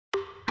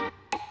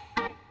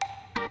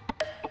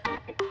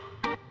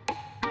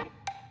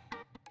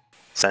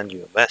Send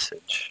you a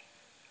message.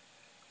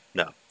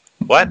 No.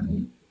 What?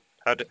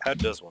 How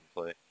does one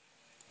play?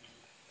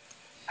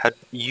 How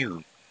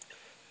you?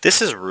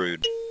 This is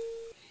rude.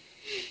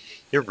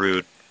 You're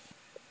rude.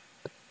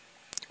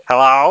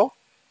 Hello?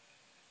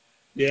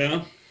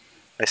 Yeah.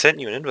 I sent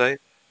you an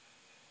invite.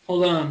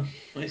 Hold on.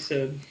 I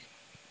said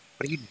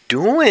What are you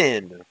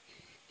doing?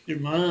 your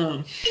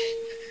mom.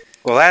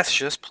 Well, that's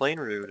just plain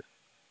rude.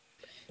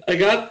 I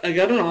got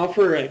an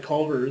offer at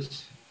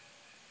Culver's.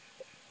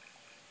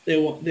 They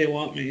want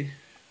me.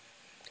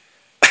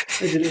 I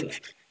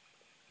didn't.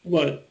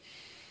 What?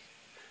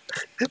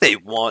 They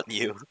want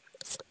you.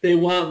 They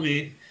want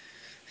me.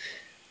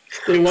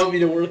 They want me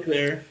to work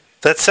there.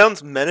 That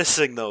sounds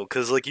menacing though,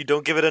 cause like you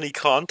don't give it any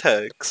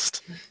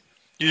context.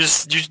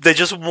 They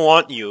just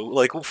want you.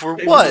 Like for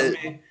They what?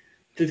 want me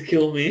to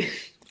kill me.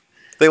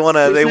 They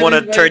wanna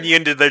sent turn me you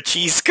into their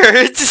cheese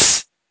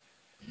curds.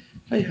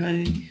 Hi,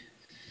 honey.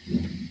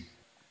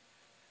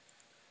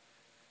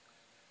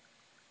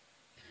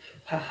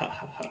 Ha ha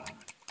ha ha.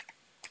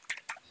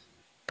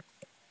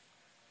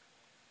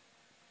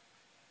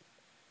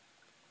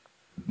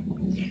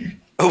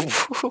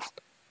 Oh,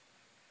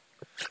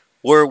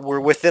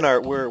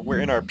 we're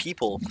in our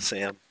people,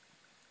 Sam.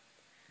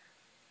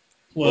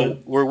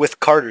 What? We're with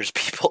Carter's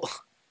people.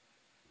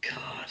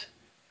 God.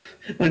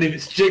 My name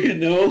is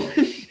Jigano.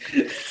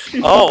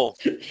 Oh,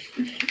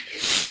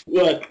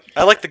 What?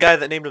 I like the guy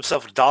that named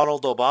himself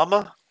Donald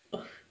Obama.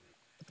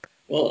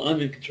 Well, I'm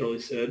in control, he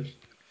said.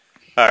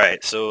 All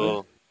right,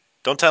 so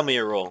don't tell me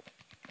your role.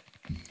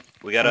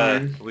 We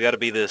gotta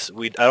be this.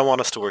 I don't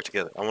want us to work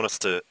together. I want us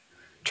to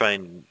try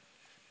and.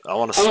 I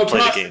want us I'm to a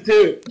play the game.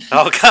 prostitute.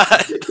 Oh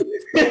God.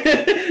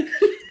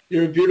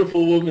 You're a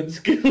beautiful woman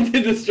skilled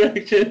in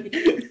distraction.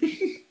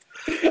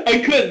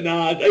 I could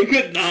not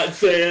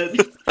say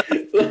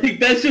it. Like,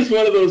 that's just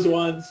one of those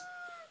ones.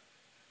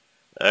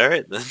 All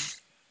right then.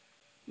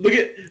 Look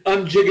at,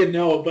 I'm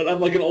Jigano, but I'm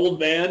like an old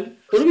man.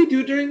 What do we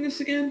do during this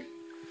again?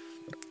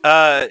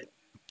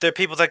 They're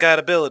people that got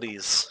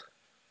abilities,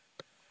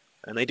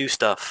 and they do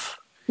stuff.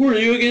 Who are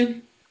you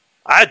again?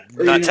 I'm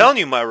not telling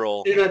you my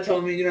role. You're not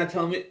telling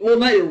me. Well,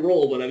 not your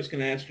role, but I was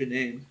going to ask your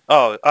name.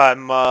 Oh,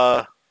 I'm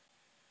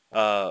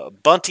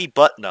Bunty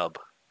Buttnub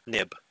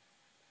Nib.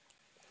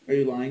 Are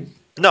you lying?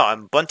 No,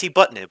 I'm Bunty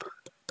Buttnib.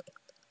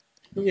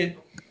 Okay.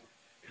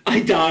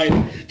 I died.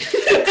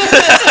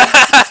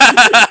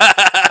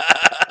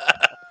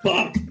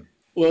 Fuck.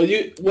 Well,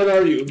 what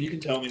are you? You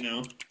can tell me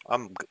now.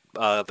 I'm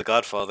the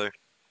Godfather.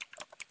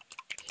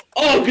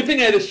 Oh, good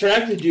thing I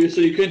distracted you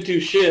so you couldn't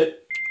do shit.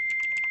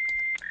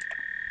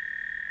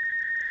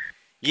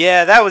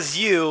 Yeah, that was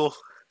you,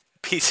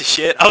 piece of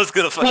shit. I was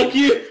gonna Fuck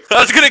you. I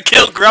was gonna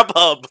kill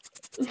Grubhub.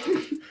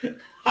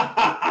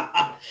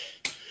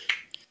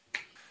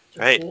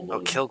 Right,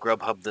 I'll kill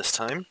Grubhub this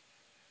time.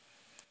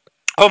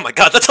 Oh my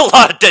God, that's a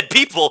lot of dead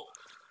people.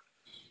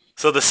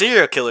 So the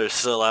serial killer's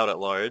still out at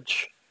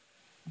large.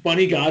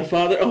 Bunny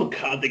Godfather? Oh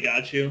God, they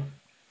got you.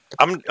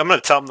 I'm gonna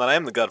tell them that I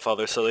am the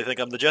Godfather, so they think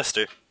I'm the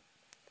jester.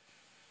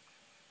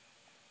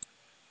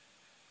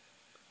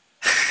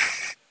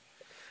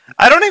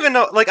 I don't even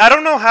know. Like, I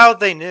don't know how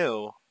they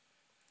knew.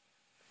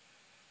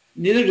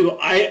 Neither do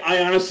I.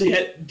 I honestly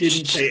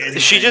didn't say anything.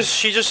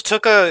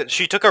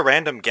 She took a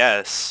random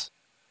guess,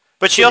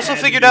 but she also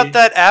figured out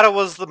that Ada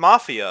was the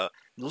mafia.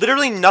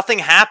 Literally nothing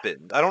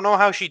happened. I don't know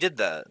how she did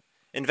that.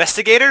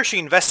 Investigator? She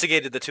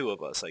investigated the two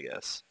of us, I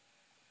guess.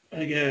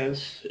 I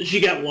guess she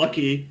got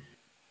lucky,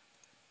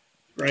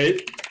 right?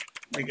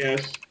 I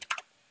guess.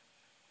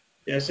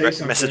 Yeah, say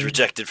something. Message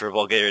rejected for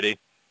vulgarity.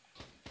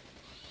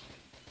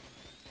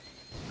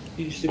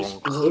 You just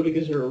explode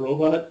because you're a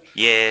robot?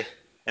 Yeah.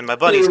 And my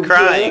bunny's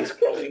crying.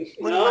 Look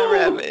No. at my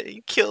rabbit.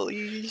 You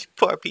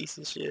poor piece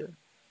of shit.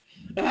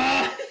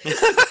 Ah.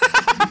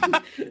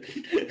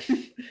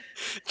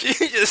 You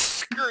just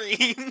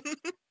scream.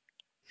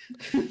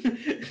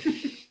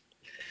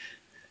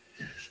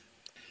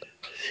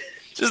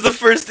 Just the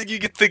first thing you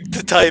could think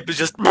to type is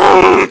just...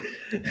 I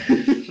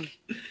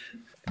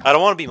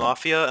don't want to be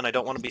Mafia, and I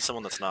don't want to be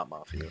someone that's not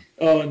Mafia.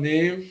 Oh,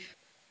 name?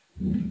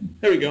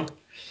 There we go.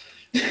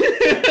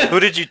 Who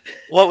did you...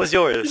 What was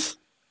yours?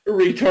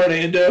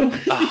 Retardando.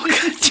 Oh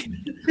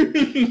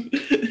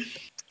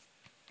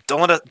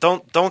God.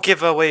 Don't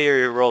give away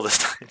your role this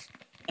time.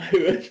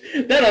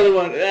 That other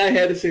one, I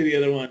had to say the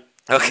other one.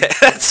 Okay,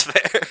 that's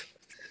fair.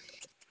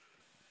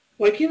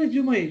 Why can't I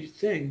do my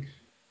thing?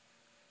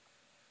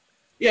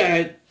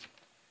 Yeah,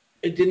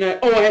 I did not...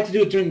 Oh, I have to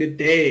do it during the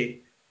day.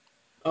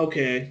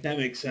 Okay, that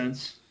makes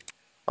sense.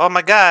 Oh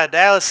my God,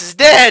 Alice is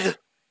dead!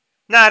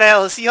 Not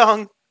Alice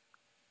Young.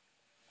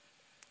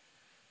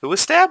 Who was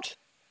stabbed?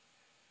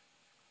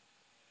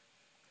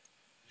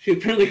 She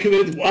apparently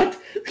committed what?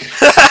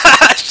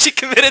 She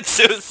committed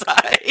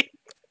suicide.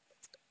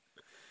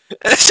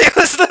 She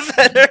was the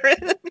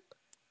veteran.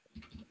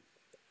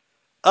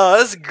 Oh,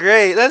 that's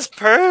great. That's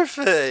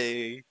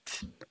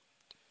perfect.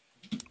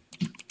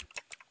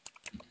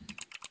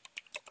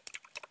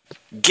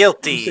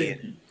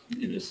 Guilty.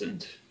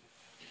 Innocent.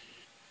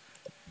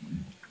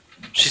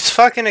 She's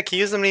fucking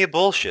accusing me of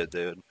bullshit,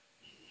 dude.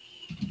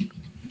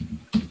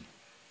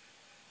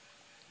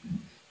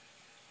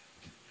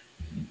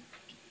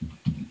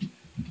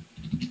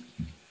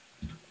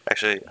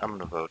 Actually, I'm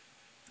gonna vote.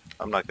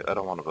 I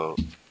don't want to vote.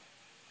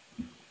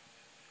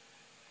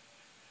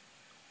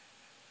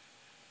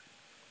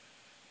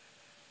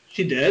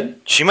 She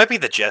dead? She might be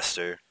the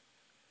jester.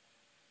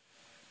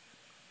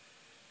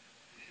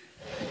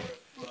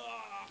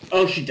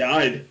 Oh, she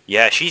died.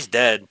 Yeah, she's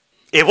dead.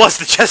 It was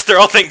the jester.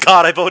 Oh, thank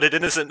God I voted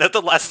innocent at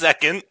the last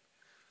second.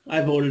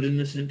 I voted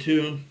innocent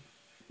too.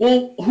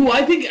 Well,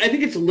 I think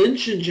it's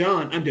Lynch and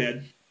John. I'm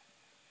dead.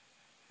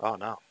 Oh,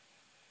 no.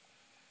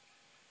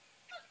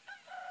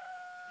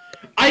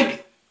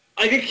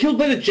 I got killed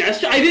by the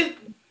jester? I didn't...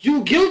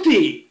 You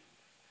guilty!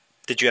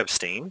 Did you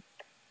abstain?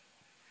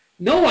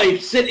 No, I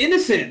said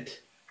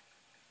innocent.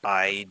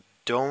 I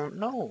don't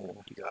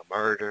know. You got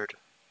murdered.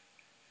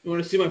 You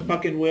want to see my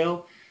fucking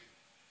will?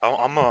 I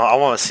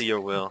want to see your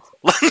will.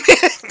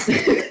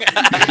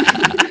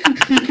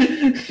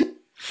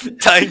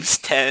 Times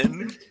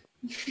 10.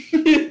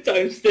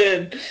 Times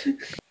 10.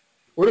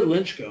 Where did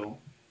Lynch go?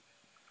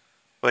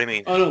 What do you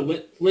mean? Oh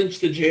no, Lynch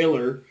the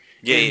jailer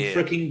Yeah, and yeah.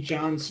 fricking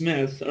John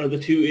Smith are the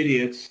two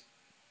idiots.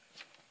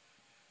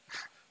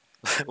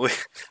 we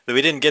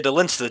didn't get to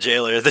lynch the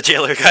jailer. The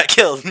jailer got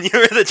killed, and you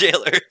were the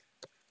jailer.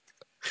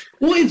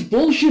 Well, it's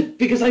bullshit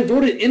because I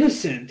voted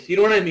innocent. You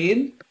know what I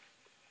mean?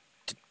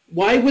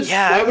 Why would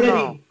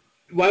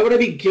I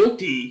be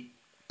guilty?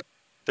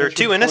 There are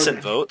two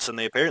innocent votes, and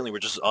they apparently were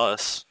just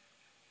us.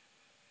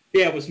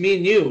 Yeah, it was me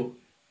and you.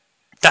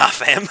 Nah,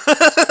 fam.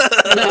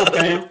 Nah,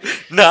 fam.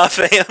 Nah,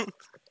 fam.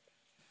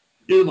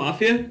 You're the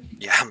Mafia?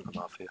 Yeah, I'm the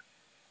Mafia.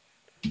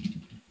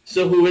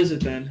 So who is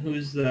it then?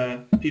 Who's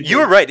the people? You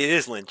were right, it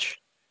is Lynch.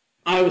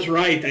 I was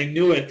right, I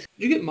knew it. Did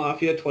you get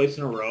Mafia twice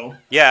in a row?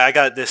 Yeah, I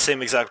got the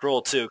same exact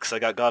role too, because I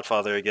got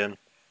Godfather again.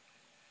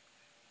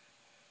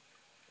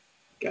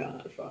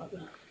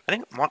 Godfather. I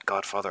didn't want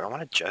Godfather, I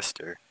wanted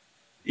Jester.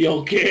 You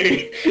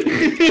okay?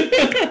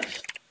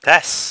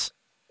 That's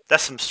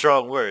some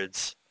strong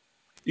words.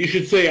 You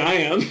should say I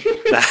am.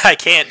 I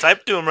can't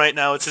type to him right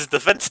now, it's his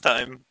defense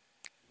time.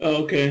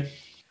 Oh, okay.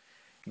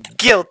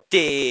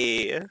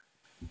 Guilty!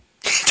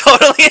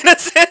 Totally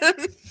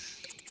innocent!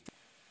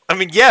 I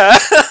mean, yeah.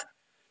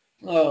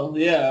 Oh,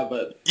 yeah,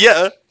 but...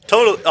 Yeah,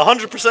 total,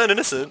 100%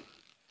 innocent.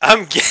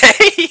 I'm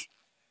gay!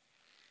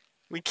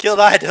 We killed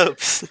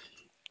iDubbbz.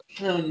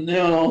 Oh,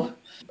 no.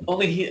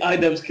 Only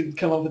iDubbbz could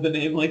come up with a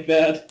name like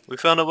that. We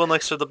found a one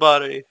next to the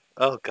body.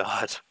 Oh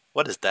god,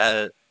 what is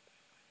that?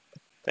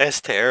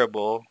 That's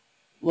terrible.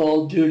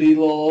 Lol, duty,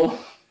 lol.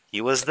 He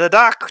was the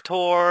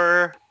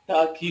doctor!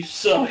 Doc, you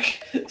suck.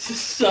 This is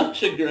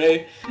such a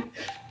great...